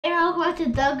Hey,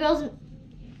 welcome to The Girls.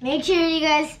 Make sure you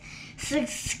guys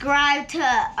subscribe to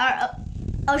our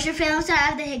Ocean Family so I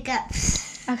have the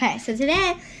hiccups. Okay, so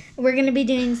today we're going to be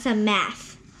doing some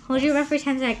math. Hold your breath for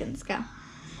 10 seconds. Go.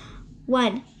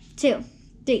 1, 2,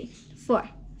 3, 4,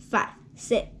 5,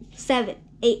 6, 7,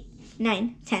 8,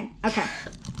 9, 10. Okay,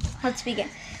 let's begin.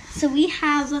 So we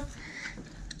have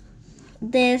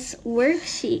this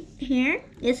worksheet here.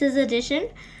 This is addition.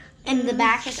 And the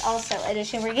back is also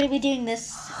addition. We're going to be doing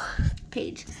this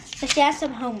page. So she has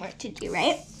some homework to do,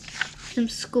 right? Some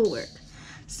schoolwork.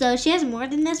 So she has more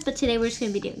than this, but today we're just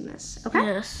going to be doing this. Okay?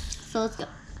 Yes. So let's go.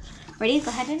 Ready? Go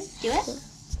ahead and do it.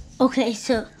 Okay,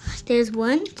 so there's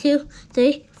 1, 2,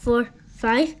 3, 4,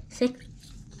 5, 6.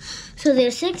 So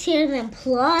there's 6 here, then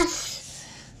plus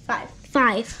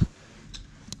 5.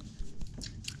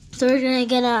 So we're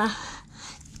going to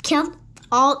count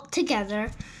all together.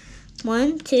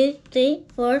 1, 2, 3,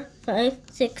 4, 5,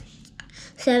 6,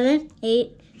 7,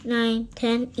 8, 9,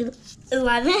 10,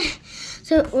 11.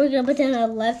 So we're going to put down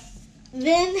 11.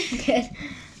 Good.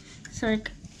 Sorry,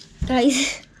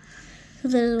 guys. So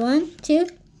there's 1, 2,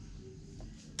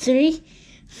 3,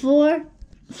 4,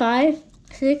 5,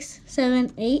 6,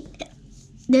 7, 8.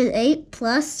 There's 8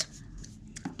 plus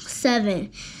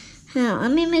 7. Now,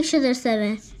 let me make sure there's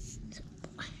 7.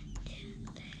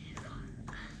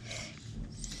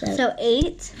 So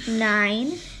 8,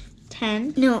 9,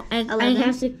 10. No, I 11.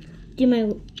 have to do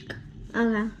my.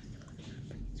 Okay.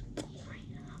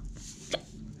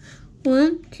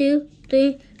 1, 2,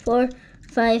 3, 4,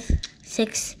 5,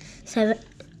 6, 7,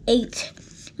 8,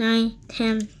 9,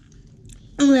 10,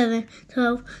 11,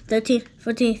 12, 13,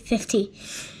 14, 15.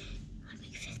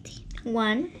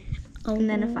 1, and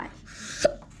then a 5.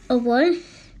 A 1,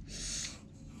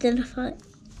 then a 5.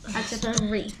 That's a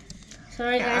 3.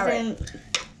 Sorry, guys, Alright. I'm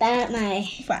bad at my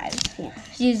 5. Yeah.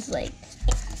 She's like,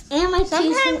 and my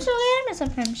sometimes she'll get and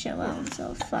sometimes she won't.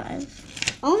 So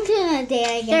 5. only the day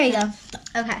I get. There you go.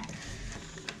 Okay.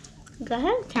 Go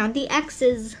ahead. Count the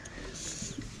X's.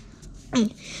 So 1,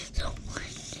 2,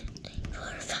 3, 4,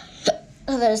 5.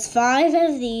 So there's 5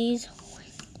 of these. 1,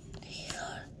 2, 3,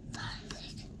 4, 5,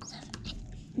 6, 7, 8.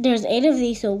 There's 8 of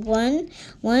these. So 1,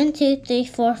 2, 3,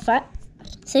 4, 5,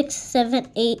 6,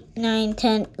 7, 8, 9,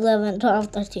 10, 11, 12,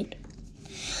 13.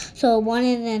 So 1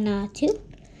 and then 2.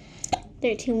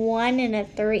 13, 1 and a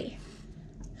 3.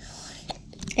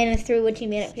 And a 3, what you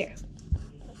made up here.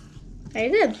 Very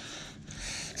good.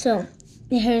 So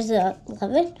here's 11. 1,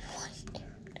 2,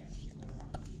 3, 4,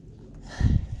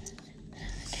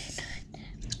 5, 6, 7,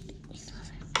 8, 9,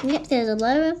 10, 11. Yep, there's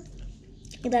 11.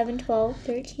 11, 12,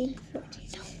 13, 14.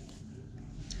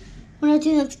 We're not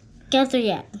doing that together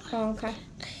yet. Oh, okay.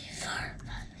 4,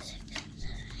 5, 6,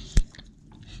 7, 8.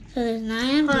 So there's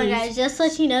 9 of Hold on, these. guys. Just to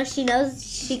let you know, she knows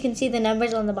she can see the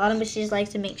numbers on the bottom, but she just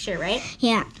likes to make sure, right?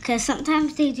 Yeah, because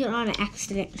sometimes they do it on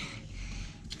accident.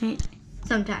 Right?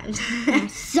 Sometimes.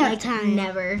 Sometimes. Like,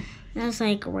 never. That's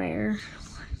like rare.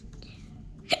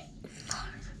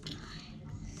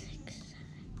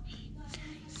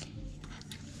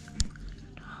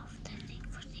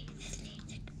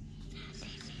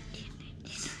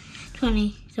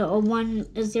 20. So a 1,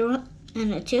 a 0,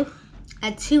 and a 2.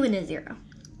 A 2 and a 0.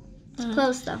 It's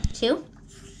close, though. 2.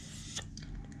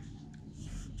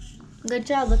 Good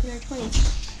job. Look at our 20.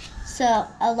 So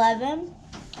 11,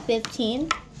 15,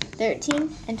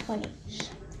 13, and 20.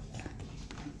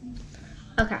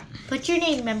 Okay. Put your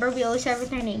name. Remember, we always start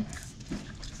with our name.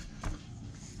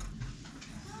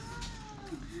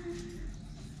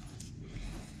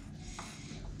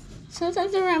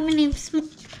 Sometimes I write my name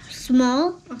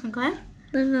small, Okay, go ahead.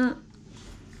 but not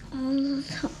all the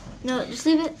time. No, just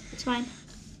leave it. It's fine.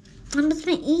 What's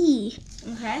my E?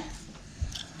 Okay.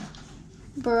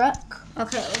 Brooke.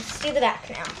 Okay, let's do the back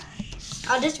now.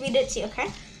 I'll just read it to you, okay?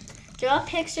 Draw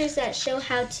pictures that show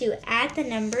how to add the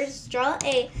numbers. Draw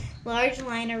a large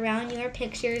line around your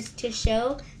pictures to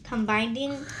show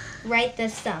combining. Write the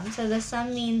sum. So the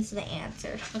sum means the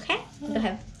answer, okay? Go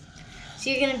ahead. So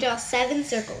you're going to draw 7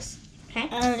 circles, okay?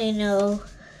 I already know.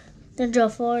 Then draw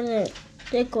 4.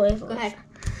 They're going. Go ahead.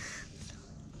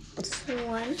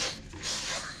 1,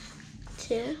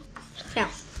 2,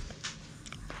 count.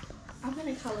 I'm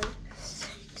going to color.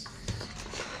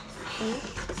 8,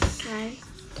 9.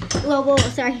 Whoa,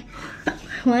 sorry.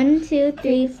 1, 2,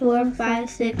 3, 4, 5,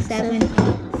 6, 7,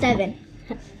 7.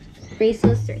 Erase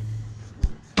those 3.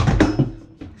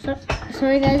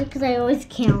 Sorry guys, because I always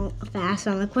count fast.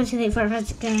 I'm like 1, 2, 3, 4, 5,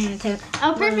 6, 7, 8, 9, 10.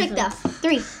 Oh, perfect though.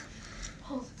 3.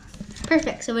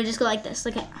 Perfect. So we just go like this.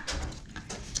 Look at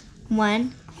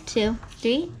 1, 2,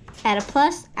 3. Add a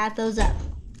plus. Add those up,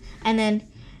 and then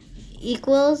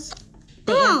equals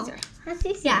the answer. That's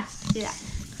easy. Yeah, do that.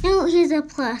 No, here's a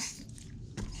plus.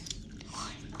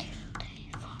 1, 2,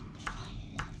 3, 4, 5,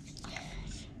 6, 7,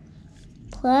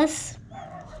 8. Plus.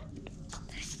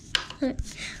 1,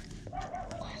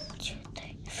 2,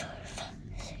 3, 4, 5,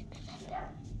 6,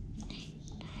 7, 8,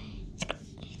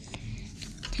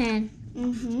 9,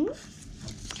 10.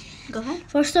 Go ahead.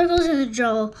 4 circles in a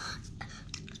draw.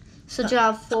 So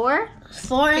draw 4.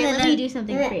 4 Okay, and let then me do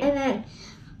something for you. And then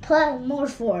plus more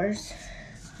 4s.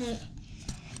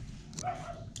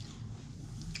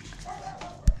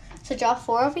 So draw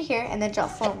 4 over here and then draw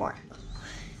 4 more.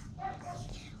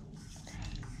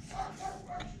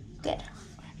 Good.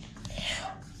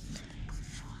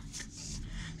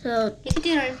 So You can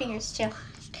do it on your fingers too. 1,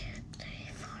 2, 3,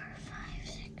 4, 5,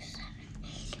 6,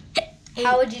 7, 8.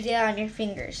 How would you do it on your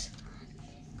fingers?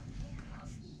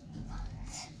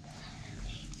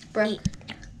 Brooke.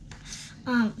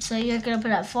 So you're gonna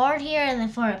put up 4 here and then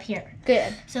 4 up here.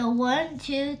 Good. So 1,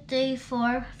 2, 3,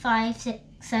 4, 5, 6,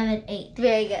 7, 8.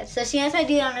 Very good. So she knows how to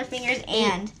do it on her fingers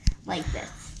and like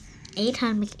this. 8 how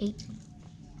to make 8.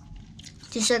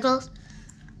 2 circles.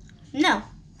 No.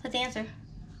 What's the answer?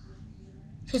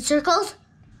 2 circles.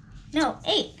 No.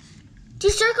 8. 2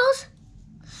 circles.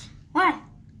 Why?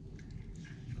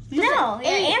 No.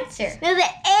 Your 8. answer. No, the 8.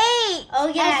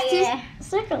 Oh yeah, That's 2 yeah.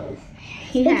 circles.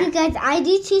 Yeah. Okay, guys, I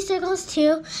do 2 circles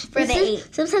too. For the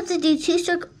 8. Sometimes I do 2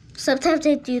 circles. Sometimes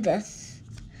I do this.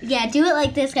 Yeah, do it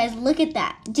like this, guys. Look at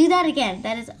that. Do that again.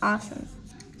 That is awesome.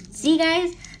 See,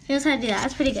 guys? She knows how to do that.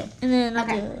 That's pretty good. And then I'll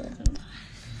Okay. do it.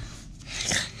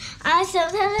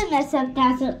 Sometimes I mess up.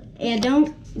 That's a, Yeah,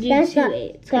 don't do That's 2 not-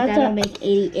 8s because that's that'll not- make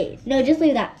 88. No, just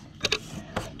leave that.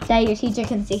 That your teacher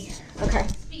can see. Okay.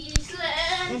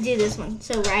 And do this one.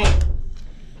 So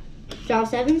draw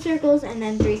 7 circles and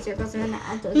then 3 circles and then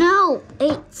add those. no,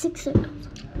 8, 6 circles.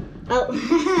 Oh,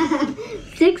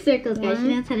 6 circles, guys. She 1,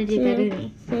 knows how to do better than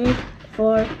me. 3,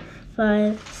 4,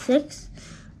 5, 6.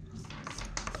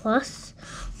 Plus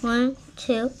 1,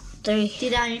 2, 3. Do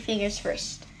that on your fingers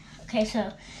first. Okay,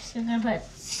 so you're gonna put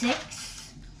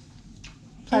 6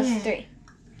 Plus Mhm. 3.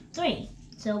 3.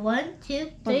 So 1,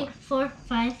 2, 3, 4,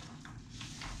 5.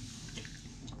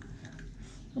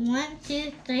 1,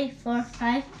 2, 3, 4,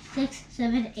 5, 6,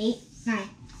 7, 8, 9.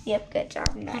 Yep, good job.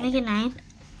 Can I 9. get 9?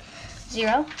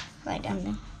 0. Lie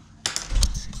down.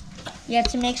 You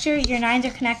have to make sure your 9s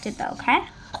are connected though, okay?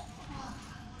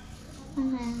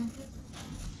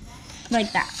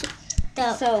 Like that.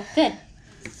 So good.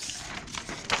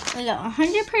 We got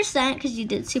 100% because you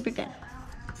did super good.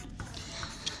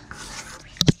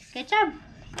 Good job.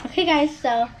 Okay, guys.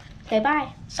 So, okay,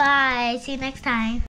 bye. Bye. See you next time.